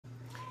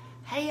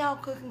Hey y'all,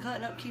 cooking,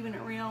 cutting up, keeping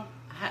it real.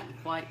 I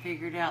hadn't quite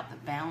figured out the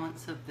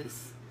balance of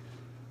this,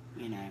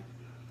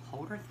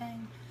 holder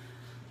thing.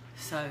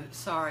 So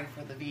sorry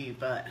for the view,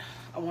 but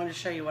I wanted to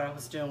show you what I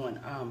was doing.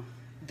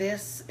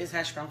 This is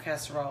hash brown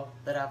casserole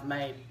that I've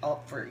made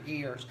for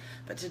years,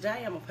 but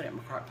today I'm gonna put it in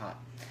my crock pot.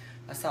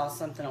 I saw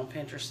something on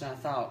Pinterest and I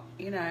thought,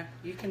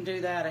 you can do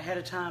that ahead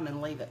of time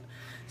and leave it.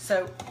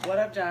 So what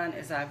I've done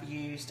is I've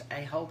used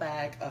a whole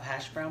bag of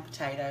hash brown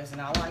potatoes, and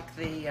I like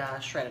the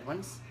shredded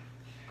ones.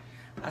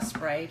 I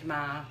sprayed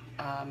my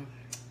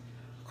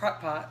crock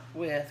pot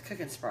with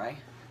cooking spray,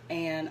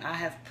 and I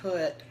have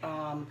put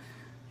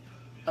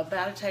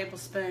about a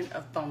tablespoon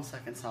of bone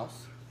sucking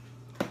sauce,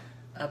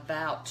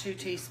 about 2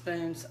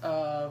 teaspoons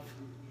of,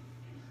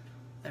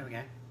 there we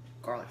go,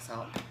 garlic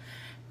salt.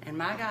 And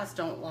my guys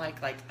don't like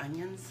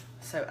onions,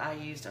 so I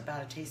used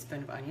about a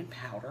teaspoon of onion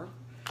powder.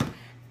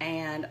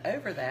 And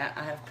over that,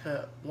 I have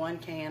put 1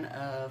 can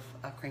of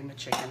a cream of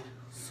chicken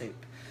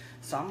soup.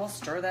 So I'm gonna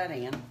stir that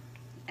in,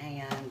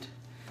 and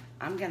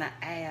I'm gonna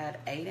add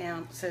 8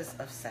 ounces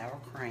of sour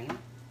cream.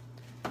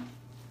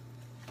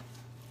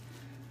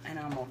 And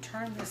I'm gonna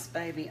turn this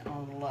baby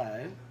on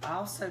low. I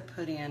also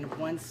put in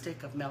 1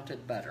 stick of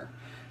melted butter.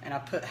 And I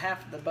put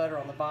half of the butter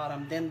on the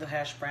bottom, then the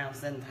hash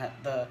browns, then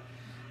the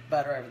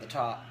butter over the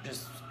top,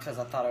 just because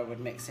I thought it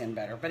would mix in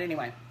better. But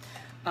anyway,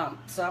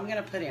 so I'm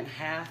gonna put in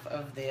half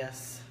of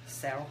this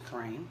sour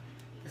cream.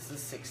 This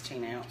is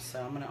 16 ounce,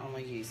 so I'm gonna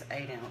only use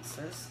 8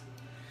 ounces.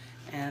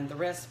 And the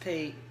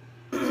recipe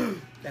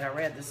that I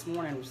read this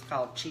morning was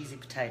called cheesy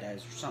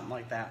potatoes or something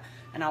like that,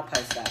 and I'll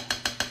post that.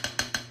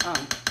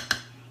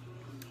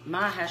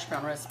 My hash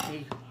brown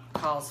recipe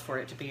calls for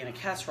it to be in a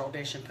casserole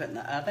dish and put in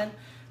the oven,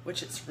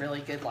 which it's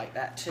really good like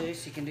that too,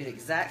 so you can do the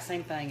exact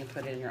same thing and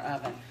put it in your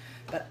oven.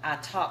 But I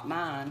top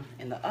mine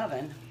in the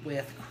oven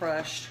with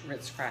crushed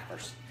Ritz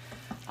crackers,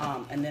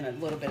 and then a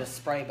little bit of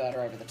spray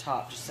butter over the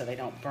top just so they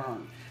don't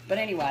burn. But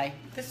anyway,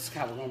 this is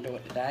how we're going to do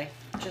it today,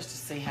 just to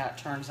see how it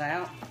turns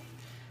out.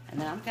 And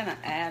then I'm going to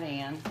add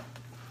in,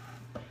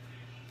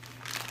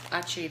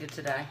 I cheated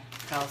today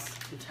because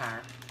I'm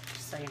tired,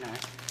 just so you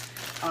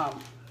know.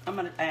 I'm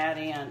going to add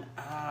in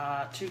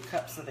 2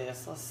 cups of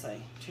this, let's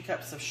see, 2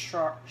 cups of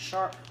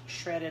sharp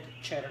shredded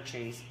cheddar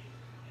cheese.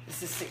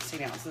 This is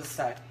 16 ounces,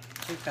 so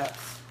 2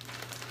 cups.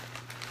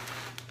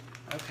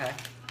 Okay,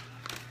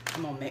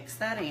 I'm going to mix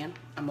that in.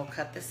 I'm going to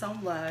cut this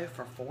on low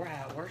for 4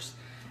 hours,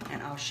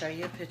 and I'll show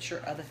you a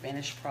picture of the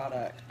finished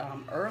product.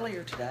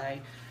 Earlier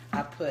today,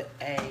 I put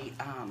a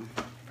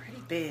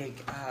pretty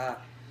big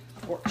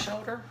pork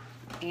shoulder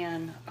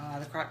in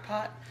the crock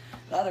pot.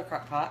 The other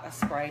crock pot, I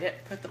sprayed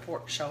it, put the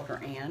pork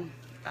shoulder in.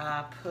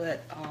 I put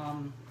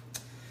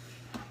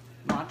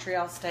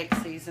Montreal steak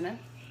seasoning,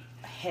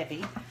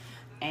 heavy,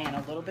 and a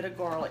little bit of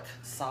garlic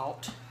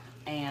salt,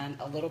 and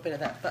a little bit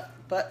of that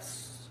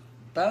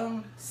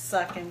bone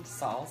sucking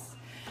sauce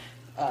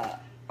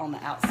on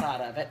the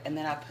outside of it. And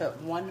then I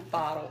put 1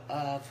 bottle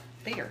of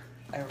beer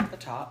over the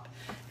top,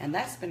 and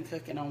that's been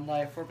cooking on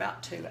low for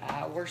about 2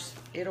 hours.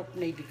 It'll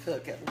need to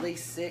cook at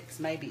least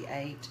 6, maybe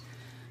 8.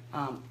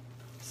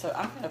 So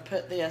I'm going to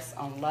put this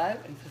on low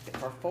and cook it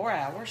for 4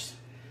 hours,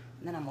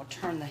 and then I'm going to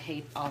turn the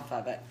heat off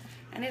of it,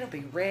 and it'll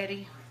be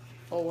ready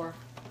for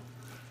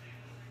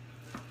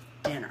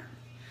dinner.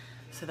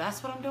 So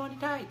that's what I'm doing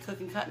today,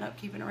 cooking, cutting up,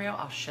 keeping it real.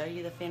 I'll show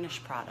you the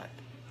finished product.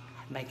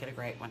 Make it a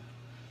great one.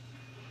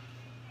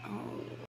 Oh.